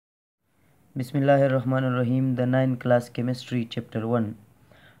बिस्मिल्लाहिर्रहमानिर्रहीम the 9th class chemistry chapter 1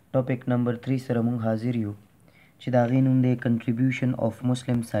 topic number 3 सर मूंग हाजिर यू چې د هغې نوم دی کنټریبیوشن آف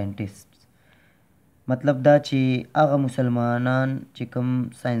مسلم ساینټسټس. مطلب دا چې هغه مسلمانان چې کوم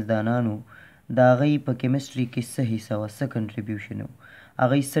ساینسدانانو د هغوی په کیمسټري کې څه حصه وه، څه کنټریبیوشن و،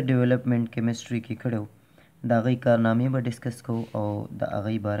 هغوی څه ډیولپمنټ کیمسټري کې کړی و، د هغوی کارنامې به ډسکس کوو او د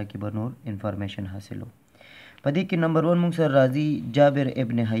هغوی باره کې به نور انفارمیشن حاصلو. په دې کې نمبر 1 موږ سره راځي جابر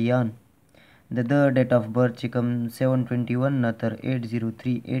ابن حیان، د ډیټ آف برث چې کوم 721 نه تر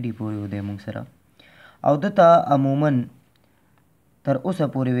 803 AD پورې و دی موږ سره، او دته عموما تر اوسه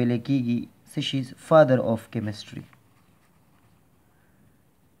پورې ویل کېږي څه شي فادر آف کیمسټري.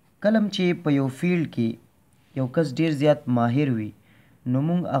 کلم چې په یو فیلډ کې یو کس ډیر زیات ماهر وي نو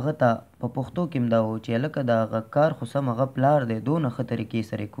موږ هغه ته په پښتو کې هم دا وایو چې هلکه د هغه کار خو سم هغه پلار دی، دونه ښه طریقې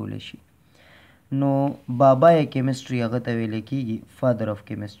سره یې کولی شي، نو بابا یې کیمسټري هغه ته ویل کېږي فادر آف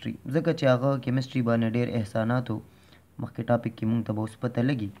کیمسټري، ځکه چې هغه کیمسټري باندې ډېر احسانات و. مخکې ټاپک کې مونږ ته به اوس پته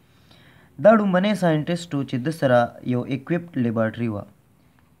لګي. دا ډومبنی ساینټسټ و چې د سره یو اکوپډ لیبارټري وه.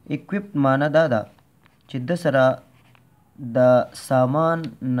 اکوپډ معنی دا ده چې د سره د سامان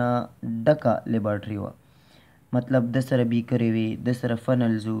نه ډکه لیبارټري وه، مطلب د سره بیکرې وي، د سره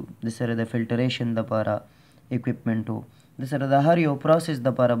فنلز و، د سره د فلټریشن دپاره اکوپمنټ و، د سره د هر یو پروسس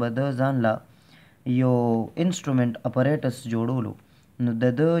دپاره به د ځان له یو انسټرومنټ اپریټس جوړولو، نو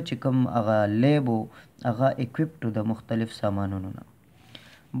د چې کوم هغه لیب و هغه اکوپډ د مختلف سامانونو نه.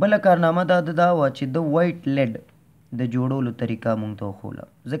 بله کارنامه دا وه چې د وایټ لیډ د جوړولو طریقه مونږ ته وښوله،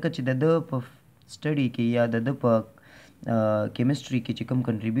 ځکه چې د په سټډي کې یا د په کیمسټري کې چې کوم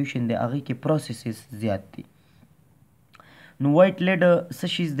کنټریبیوشن دی هغې کې پروسیسز زیات دي. نو وایټ لیډ څه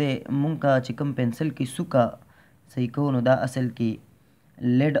شیز دی، مونږ که چې کوم پنسل کې سوکه صحیح کوو نو دا اصل کې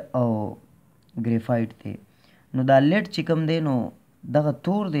لیډ او ګریفایټ دی. نو دا لیډ چې کوم دی نو دغه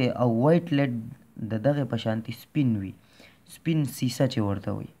تور دی او وایټ لیډ د دغې په شانتي سپین وي، سپین سیسه چې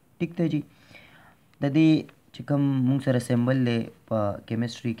ورته وي. ټیک دی جی. د دې چې کوم مونږ سره سمبل دی په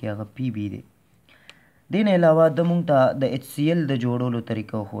کیمسټري کې هغه پی بي دی. دې نه علاوه د مونږ ته د HCl د جوړولو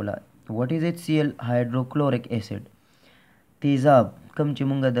طریقه وښوله. واټ از HCl؟ هایډروکلوریک اسید، تیزاب کوم چې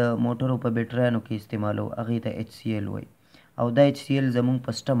مونږ د موټرو په بیټریانو کې استعمالو هغې ته HCl وایي، او دا HCl زمونږ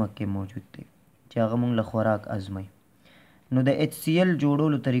په سټمک کې موجود دی چې هغه مونږ له خوراک ازموي. نو د HCl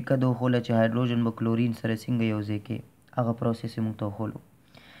جوړولو طریقه د وښوله چې هایډروجن به کلورین سره څنګه یوځای کې، هغه پروسس یې مونږ ته وښولو.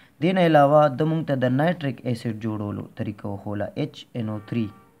 دې نه علاوه د مونږ ته د نایټریک اسید جوړولو طریقه وښوله HNO3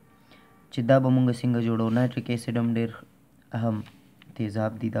 چې دا به مونږ څنګه جوړو. نایټریک اسید هم ډېر اهم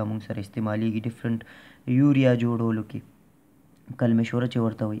تیزاب دي، دا مونږ سره استعمالیږي ډفرنټ یوریا جوړولو کې، کلمې شوره چې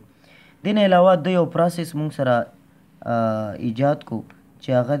ورته وایي. دې نه علاوه د یو پروسس مونږ سره ایجاد کو چې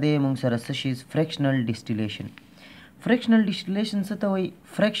هغه دی مونږ سره څه شي فریکشنل ډسټیلیشن. فریکشنل ډسټیلیشن څه ته وایي؟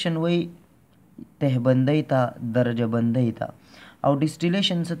 فریکشن وایي تهبندۍ ته، درجه بندۍ ته، او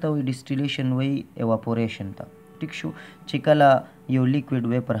ډسټیلیشن څه ته وایي؟ ډسټیلیشن وایي ایواپوریشن ته. ټیک شو، چې کله یو لیکویډ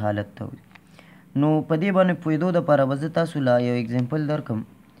ویپر حالت ته وي. نو په دې باندې پوهېدو دپاره به زه تاسو له یو اگزامپل درکړم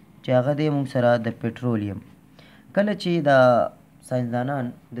چې هغه دی مونږ سره د پټرولیم. کله چې د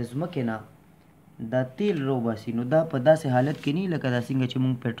ساینسدانان د ځمکې نه دا تیل راوباسي نو دا په داسې حالت کې نه لکه دا څنګه چې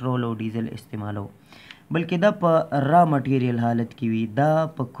مونږ پټرول او ډیزل استعمالو، بلکې دا په را مټیریل حالت کې وي، دا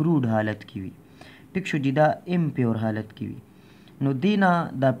په کروډ حالت کې وي. ټیک شو جي، دا امپیور حالت کې وي. نو دې نه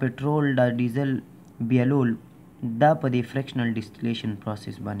دا پټرول، دا ډیزل بیلول دا په دې فریکشنل ډسټیلیشن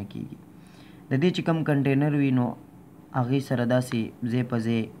پروسس باندې کېږي. د دې چې کوم کنټینر وي نو هغې سره داسې ځای په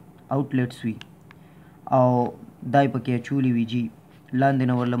ځای آوټلیټس وي او دای پکې اچولي وي جي، لاندې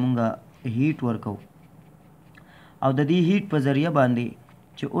نه ورله مونږ هیټ ورکو او د دې هیټ په ذریعه باندې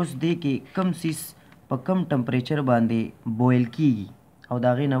چې اوس دې کې کم سیس په کم ټمپریچر باندې بویل کیږي او د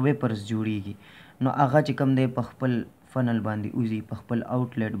هغې نه ویپرز جوړیږي، نو هغه چې کوم دی په خپل فنل باندې وځي، په خپل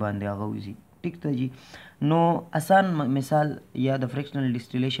آوټلیټ باندې هغه وځي. ټیک ته جي. نو آسان مثال یا د فریکشنل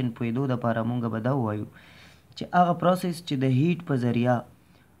ډسټیلیشن پوهېدو دپاره مونږ به دا ووایو چې هغه پروسس چې د هیټ په ذریعه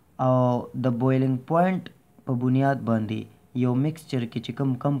او د بویلنګ پوینټ په بنیاد باندې یو مکسچر کې چې کوم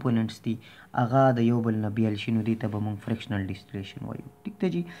کمپوننټس دي هغه د یو بل نه بیل شي، نو دې ته به مونږ فریکشنل ډسټیلیشن وایو. ټیک ته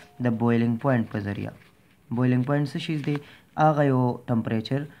جي. د بویلنګ پوینټ په ذریعه، بویلنګ پوینټ څه شیز دی؟ هغه یو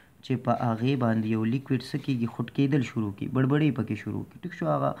ټمپریچر چې په هغې باندې یو لیکویډ څه کېږي، خوټ کېدل شروع کړي، بړبړې پکې شروع کړي. ټیک شو.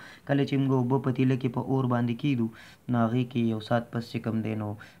 هغه کله چې موږ اوبه پتیله کې په اور باندې کېږدو نو هغې کې یو ساعت پس چې کوم دی نو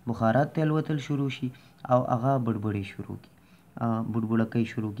بخارات ته الوتل شروع شي او هغه بړبړې شروع کړي، بډبړکۍ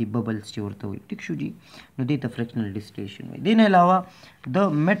شروع کړي، ببلز چې ورته وایي. ټیک شو جي. نو دې ته فریکشنل ډسټیلیشن وایي. دې نه علاوه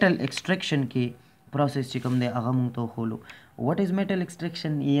د میټل ایکسټریکشن کې پروسس چې کوم دی هغه مونږ ته وښولو. واټ از میټل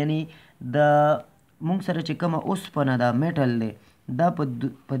ایکسټریکشن؟ یعنی د مونږ سره چې کومه اوسپنه ده، میټل دی، دا په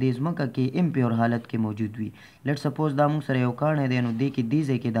دې ځمکه کې امپیور حالت کې موجود وي. لیټ سپوز دا موږ سره یو کاڼی دی نو دې کې دې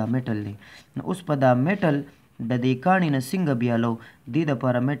ځای کې دا میټل دی. نو اوس په دا میټل د دې کاڼي نه څنګه بیا لو دې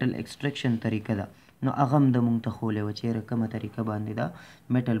دپاره میټل ایکسټریکشن طریقه ده. نو هغه هم د مونږ ته ښوولې وه چېرې کومه طریقه باندې دا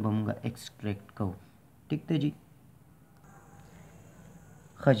میټل به مونږ ایکسټریکټ کوو. ټیک ده جي.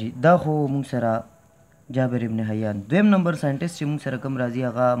 ښه جي دا خو مونږ سره جابر ابن حیان. دویم نمبر ساینټسټ چې مونږ سره کوم راځي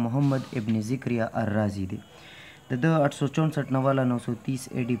هغه محمد ابن ذکریا الرازي دی. د ده 864 نه والا 930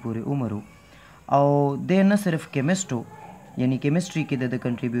 AD پورې عمر و او دی نه صرف کیمسټ و یعنی کیمسټري کې د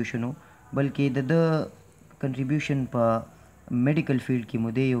کنټریبیوشن و بلکې د ده کنټریبیوشن په میډیکل فیلډ کې مو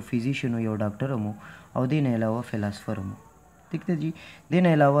دی یو فیزیشن و یو ډاکټر هم او دې نه علاوه فلاسفر هم. ٹھیک ده جی. دې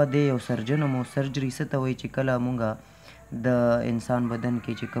نه علاوه دی یو سرجن هم. سرجري څه ته وایي چې کله مونږ د انسان بدن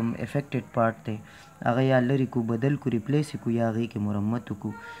کې چې کوم افیکټډ پارټ دی هغه یا لرې کو بدل کو ریپلیس کو یا هغې کې مرمت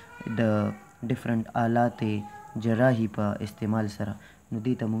وکړو د ډفرنٹ آلات جراحي په استعمال سره نو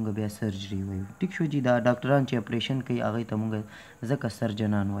دې ته مونږ بیا سرجري وایو. ټیک شو جي. دا ډاکټران چې اپریشن کوي هغې ته مونږ ځکه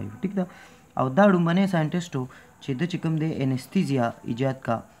سرجنان وایو. ټیک ده. او دا ډومبنی ساینټسټ و چې د چې کوم دی انستیزیا ایجاد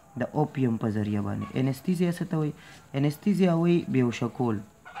کا د اوپیم په ذریعه باندې. انستیزیا څه ته وایي؟ انستیزیا وایي بیهوشه کول،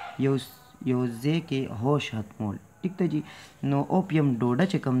 یو ځای کې هوش ختمول. ټیک ده جي. نو اوپیم ډوډه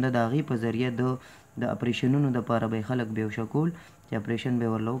چې کوم ده د هغې په ذریعه د اپریشنونو دپاره به یې خلک بیهوشه کول چې اپریشن به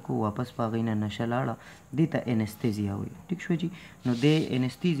یې ورله وکړو واپس په هغې نه نشه لاړه دې ته انستیزیا وایي. ټیک شو جي. نو دې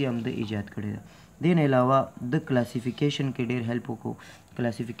انستیزیا هم د ایجاد کړې ده. دې نه علاوه د کلاسیفیکیشن کې ډېر هیلپ وکړو.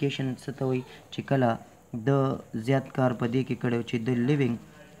 کلاسیفیکیشن څه ته وایي چې کله د زیات کار په دې کې کړی چې د لیوینګ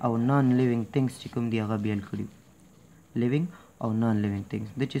او نان لیوینګ تھنګس چې کوم دي هغه بیل کړي. لیوینګ او نان لیوینګ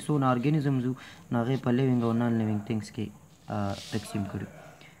تھنګس د چې څونه ارګانیزمز وو نو هغې په لیوینګ او نان لیوینګ تھنګس کې تقسیم کړي.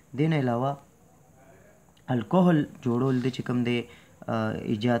 دې نه علاوه الکوهل جوړول د چې کوم دی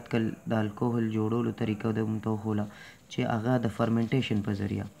ایجاد کړل د الکوهل جوړولو طریقه د مونږ ته وښوله چې هغه د فرمنټیشن په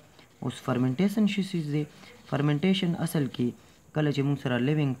ذریعه. اوس فرمنټیشن څه څیز دی؟ فرمنټیشن اصل کې کله چې مونږ سره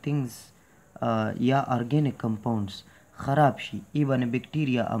لیوینګ تھنګس یا ارګینک کمپاونډس خراب شي ای باندې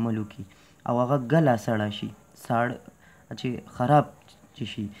بیکټیریا عمل وکړي او هغه ګله سړه شي چې خراب چې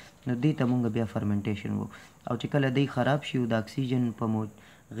شي نو دې ته مونږ بیا فرمنټیشن وو. او چې کله دی خراب شي او د اکسیجن په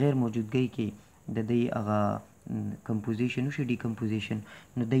غیر موجودګۍ کې د دی هغه کمپوزیشن وشي ډیکمپوزیشن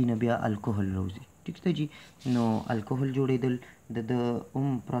نو دی نه بیا الکوهل راوځي. ټیک ده جي. نو الکوهل جوړېدل د هم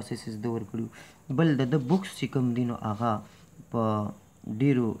پروسیسز د ورکړو. بل د بکس چې کوم دي نو هغه په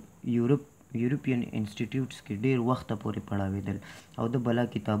ډېرو یورپین انسټیټیوټس کې ډېر وخته پورې پړاوېدل او د بلا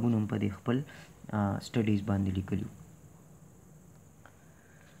کتابونه هم په دې خپل سټډیز باندې لیکلي.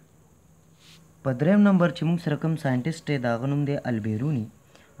 په دریم نمبر چې موږ سره کوم ساینټسټ دی د هغه نوم دی البیروني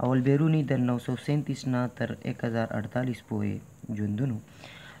او البیروني د 937 نه تر 1048 پورې ژوندون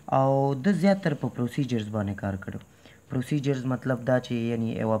او د زیاتر په پروسیجرز باندې کار کړو. پروسیجرز مطلب دا چې یعنی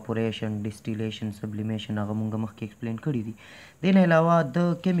ایواپوریشن، ډسټیلیشن، سبلیمیشن هغه مونږ مخکې ایکسپلین کړي دي. دې نه علاوه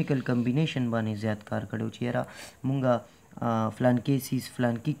د کیمیکل کمبینیشن باندې زیات کار کړو چې یاره مونږ فلانکي سیز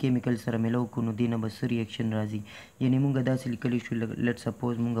فلانکي کیمیکل سره ملو کړو نو دې نه به څه ریاکشن راځي. یعنی مونږ داسې لیکلی شو لیټ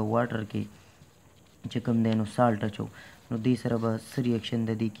سپوز مونږ واټر کې چې کوم دی نو سالټ اچو نو دې سره به څه ریاکشن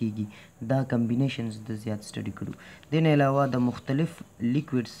د دې کیږي. دا کمبینیشنز د زیات سټډي کړو. دې نه علاوه د مختلف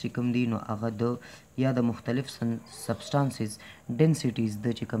لیکویډس چې کوم دي نو هغه د یا د مختلف سبسټانسز ډینسټیز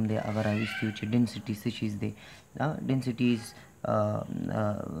د چې کوم دی هغه راویستي چې ډینسټي څه چیز دی ډینسټیز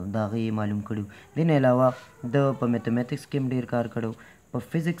د هغې معلوم کړو. دې نه علاوه د په میتھمیټکس کې هم ډېر کار کړو، په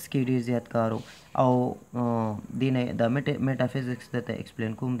فزیکس کې ډېر زیات کار او دې نه د میټافزکس درته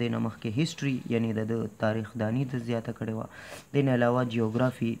ایکسپلین کوم. دې نه مخکې هسټري یعنی د تاریخ دانی د زیاته کړې وه. دې نه علاوه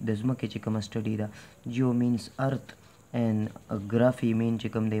جیوګرافي د ځمکې چې کومه سټډي ده، جیو مینس ارت اینڈ ګرافي مین چې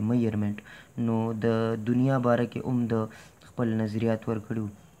کوم دی میجرمنټ، نو د دنیا باره کې هم د خپل نظریات ورکړي.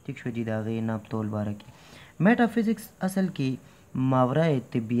 ټیک شو جي. د هغې ناپ تول باره کې میټافزکس اصل کې ماورای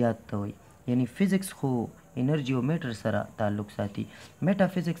طبیعت ته وایي، یعنی فزیکس خو انرژي او میټر سره تعلق ساتي،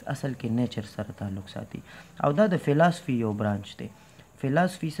 میټافزکس اصل کې نیچر سره تعلق ساتي. او دا د فلاسفي یو برانچ دی.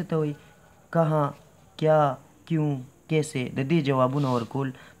 فلاسفي څه ته وایي؟ کہاں، کیا، کیوں، کیسے د دې جوابونه ورکول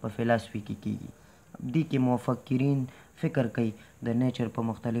په فلاسفي کې کیږي. دې کې مفکرین فکر کوي د نیچر په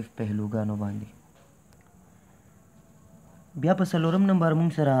مختلف پهلوګانو باندې. بیا په څلورم نمبر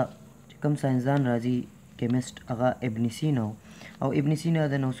موږ سره چې کوم ساینسدان راځي کیمسټ هغه ابن سینا او ابن سینا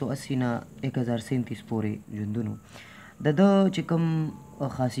د 980 نه 1037 پورې ژوندون و. د ده چې کوم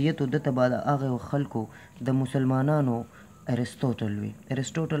خاصیت و ده ته به د هغه خلکو د مسلمانانو ارسطوټل وي.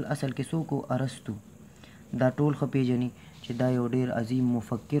 ارسطوټل اصل کې څوک و؟ ارسطو. دا ټول ښه پیژني چې دا یو ډېر عظیم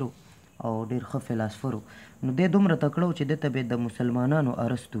مفکر او ډېر ښه فلاسفر و. نو دی دومره تکړه و چې ده ته به د مسلمانانو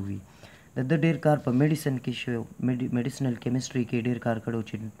ارسطو وي. د ده ډېر کار په میډیسن کې شوی، میډیسنل کیمسټري کې ډېر کار کړی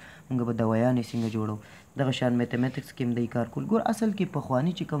چې موږ به دوايانې څنګه جوړو. دغه شان میتھمیټکس کې هم دی کار کول. ګور اصل کې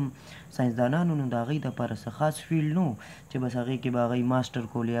پخواني چې کوم ساینسدانانو نو د هغوی دپاره څه خاص فیلډ نه و چې بس هغې کې به هغوی ماسټر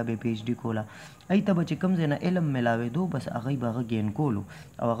کول یا به پی ایچ ډي کوله. هغوی ته به چې کوم ځای نه علم میلاوېدو بس هغوی به هغه ګین کولو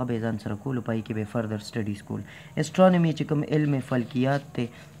او هغه به یې ځان سره کولو، په هغې کې به یې فردر سټډیز کول. اسټرانومي چې کوم علم فلکیات دی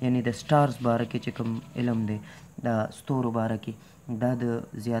یعنې د سټارز باره کې چې کوم علم دی د ستورو باره کې دا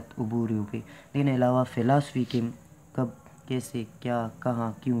د زیات عبور یو پې. دې نه علاوه فلاسفي کې کب کیسے کیا کہاں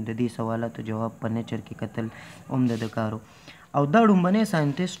کیوں د دې سوالاتو جواب په نیچر کې کتل هم د ده کارو. او دا ډومبنی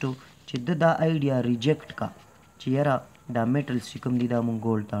ساینټسټ و چې ده دا آیډیا ریجیکټ کا چې یاره دا میټلز چې کوم دي دا مونږ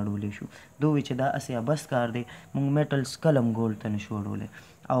ګولډ ته اړولی شو. دو وی چې دا هسې ابس کار دی، مونږ میټلز کله هم ګولډ ته نشو اړولی.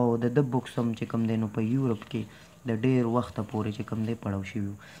 او د ده بکس هم چې کوم دی نو په یورپ کې د ډېر وخته پورې چې کوم دی پړو شوي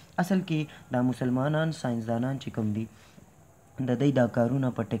وو. اصل کې دا مسلمانان ساینسدانان چې کوم دي د دوی دا کارونه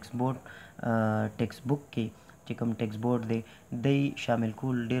په ټیکسټ بک کې چې کوم ټیکسټ بورډ دی دی شامل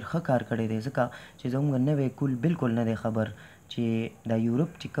کول ډېر ښه کار کړی دی، ځکه چې زموږ نوی کول بالکل نه دی خبر چې دا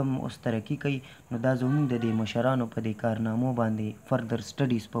یورپ چې کوم اوس ترقي کوي نو دا زموږ د دې مشرانو په دې کارنامو باندې فردر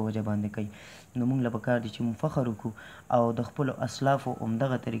سټډیز په وجه باندې کوي. نو موږ له پکار دي چې موږ فخر وکړو او د خپلو اسلافو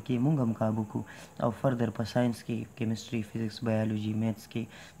همدغه طریقې موږ هم کابو کړو او فردر په ساینس کې کیمسټري، فزیکس، بایولوژي، میتھس کې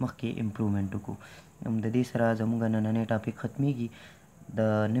مخکې امپروومنټ وکړو. د دې سره زموږ نننی ټاپک ختمیږي.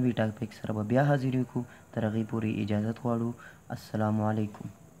 د نوي ټاپک سره به بیا حاضر وکړو. تر هغې پورې اجازت غواړو. السلام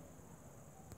علیکم.